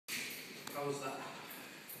How was that?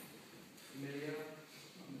 Familiar?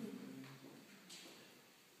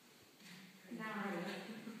 Narrow.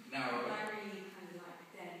 Narrow. Very kind of like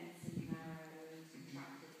dense and narrow and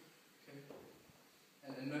contracted. Okay.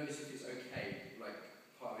 And notice if it's okay, like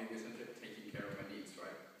part of egocentric, taking care of my needs,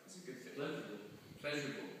 right? That's a good thing. Pleasurable.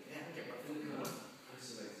 Pleasurable. Yeah, get my foot in.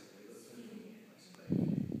 Isolated.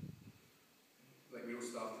 Like we all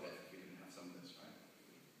started it if we didn't have some of this, right?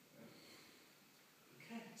 Yeah.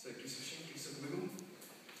 Okay, so give some shake, give some wiggle.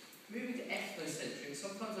 Moving to ethnocentric,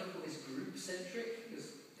 sometimes I call this groupcentric,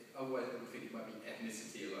 because otherwise people think it might be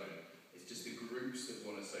ethnicity alone. It's just the groups that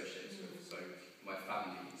one associates with. So my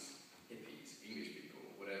families, hippies, English people,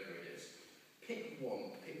 whatever it is. Pick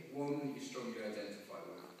one that you strongly identify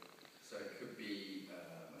with. So it could be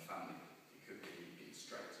my family, it could be being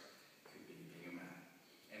straight, it could be being a man.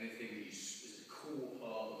 Anything that is a core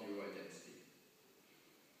part of your identity.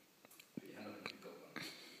 Put your hand up if you've got one.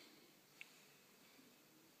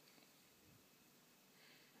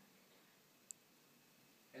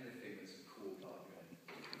 Anything that's a core part of your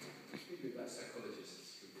identity. Could be about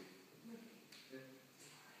psychologists, could be. Yeah.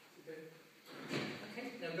 Okay.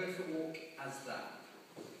 Okay, now go for a walk as that.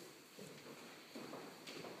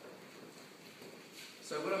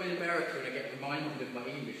 So when I'm in America and I get reminded of my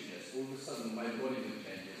Englishness, all of a sudden my volume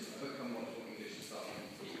changes. I become much more English and start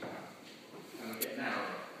making tea. And I get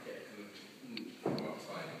narrower. I get kind of more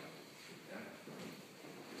upside. Yeah.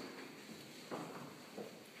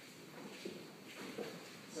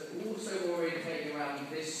 So also orientating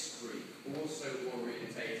around this group, also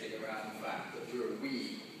orientating around the fact that we're a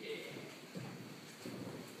we here.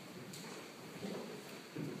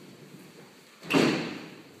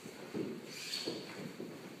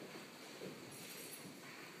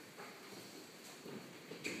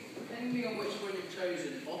 Depending on which one you've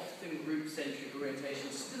chosen, often group-centric orientation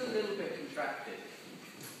is still a little bit contracted,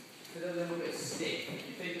 still a little bit stiff.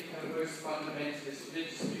 You think of kind of most fundamentalist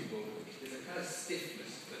religious people, there's a kind of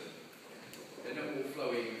stiffness to them. They're not more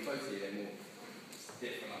flowy and floaty, they're more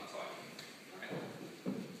stiff and uptight. Right?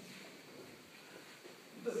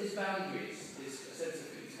 But there's boundaries, there's a sense of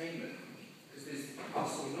containment, because there's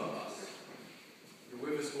us or not us. You're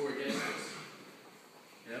with us or against us.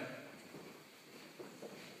 Yeah?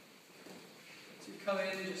 Come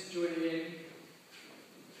in, just join in. If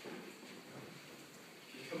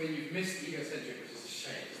you come in, you've missed egocentric, which is a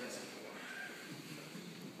shame, so that's important.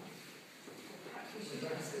 Actually, the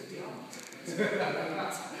rest goes beyond.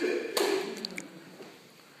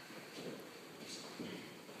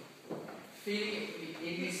 Feeling it from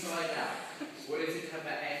the inside out. What is it to have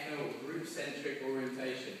that ethno or group-centric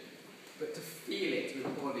orientation? But to feel it, to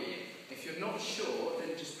embody it. If you're not sure,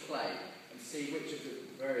 then just play and see which of the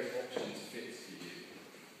various options fits for you.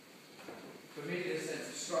 For me, there's a sense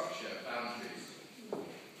of structure, boundaries.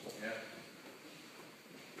 Yeah?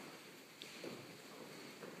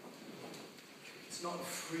 It's not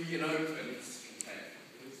free and open, it's contained.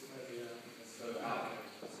 So out.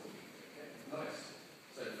 Okay, nice.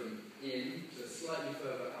 So from in to slightly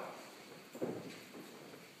further out.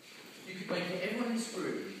 You could make it everyone in this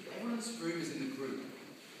room is in the group.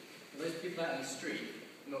 Those people out in the street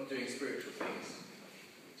not doing spiritual things.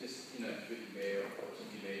 Just, drinking beer or watching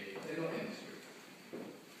TV, they're not in this group.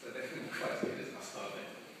 So they're not quite as good as us, are they?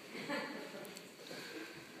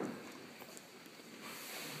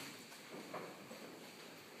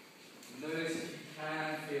 Notice if you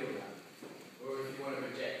can feel that. Or if you want to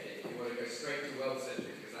reject it, if you want to go straight to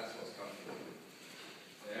world-centric, because that's what's comfortable.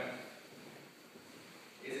 Yeah?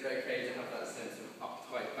 Is it okay to have that sense of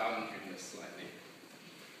uptight boundariness slightly?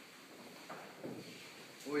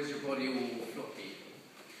 Or is your body all floppy?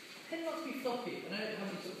 Tend not to be floppy. I know how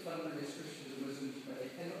many sort of fundamentalist Christians and Muslims, but they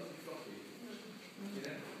tend not to be floppy. You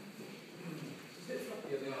know? It's a bit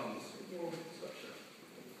floppy on the arms, a bit more structure.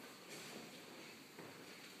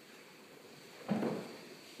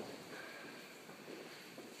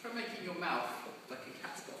 Try making your mouth like a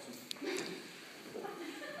cat's bottom.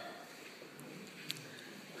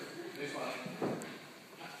 This one.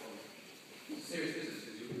 Cat's bottom. Serious business,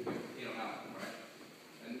 because you're in or out, right?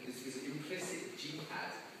 And this is implicit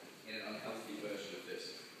jihad in an unhealthy version of this.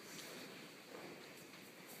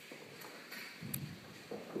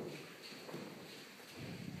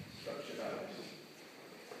 Structure balance.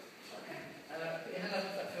 Okay. Put your hand up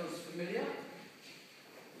if that feels familiar.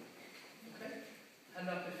 Okay. Hand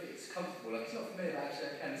up if it's comfortable. Like it's not familiar, but actually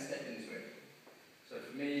I can step into it. So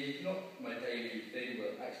for me, not my daily thing,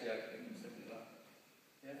 but actually I can step into that.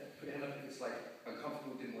 Yeah. Put your hand up if it's like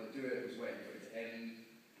uncomfortable, didn't want to do it, was waiting for it to end.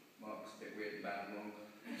 Mark's a bit weird and bad and wrong.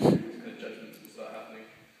 Kind of judgments will start happening.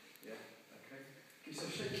 Yeah, okay. Give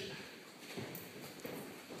yourself a shake.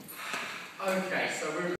 Okay, so we're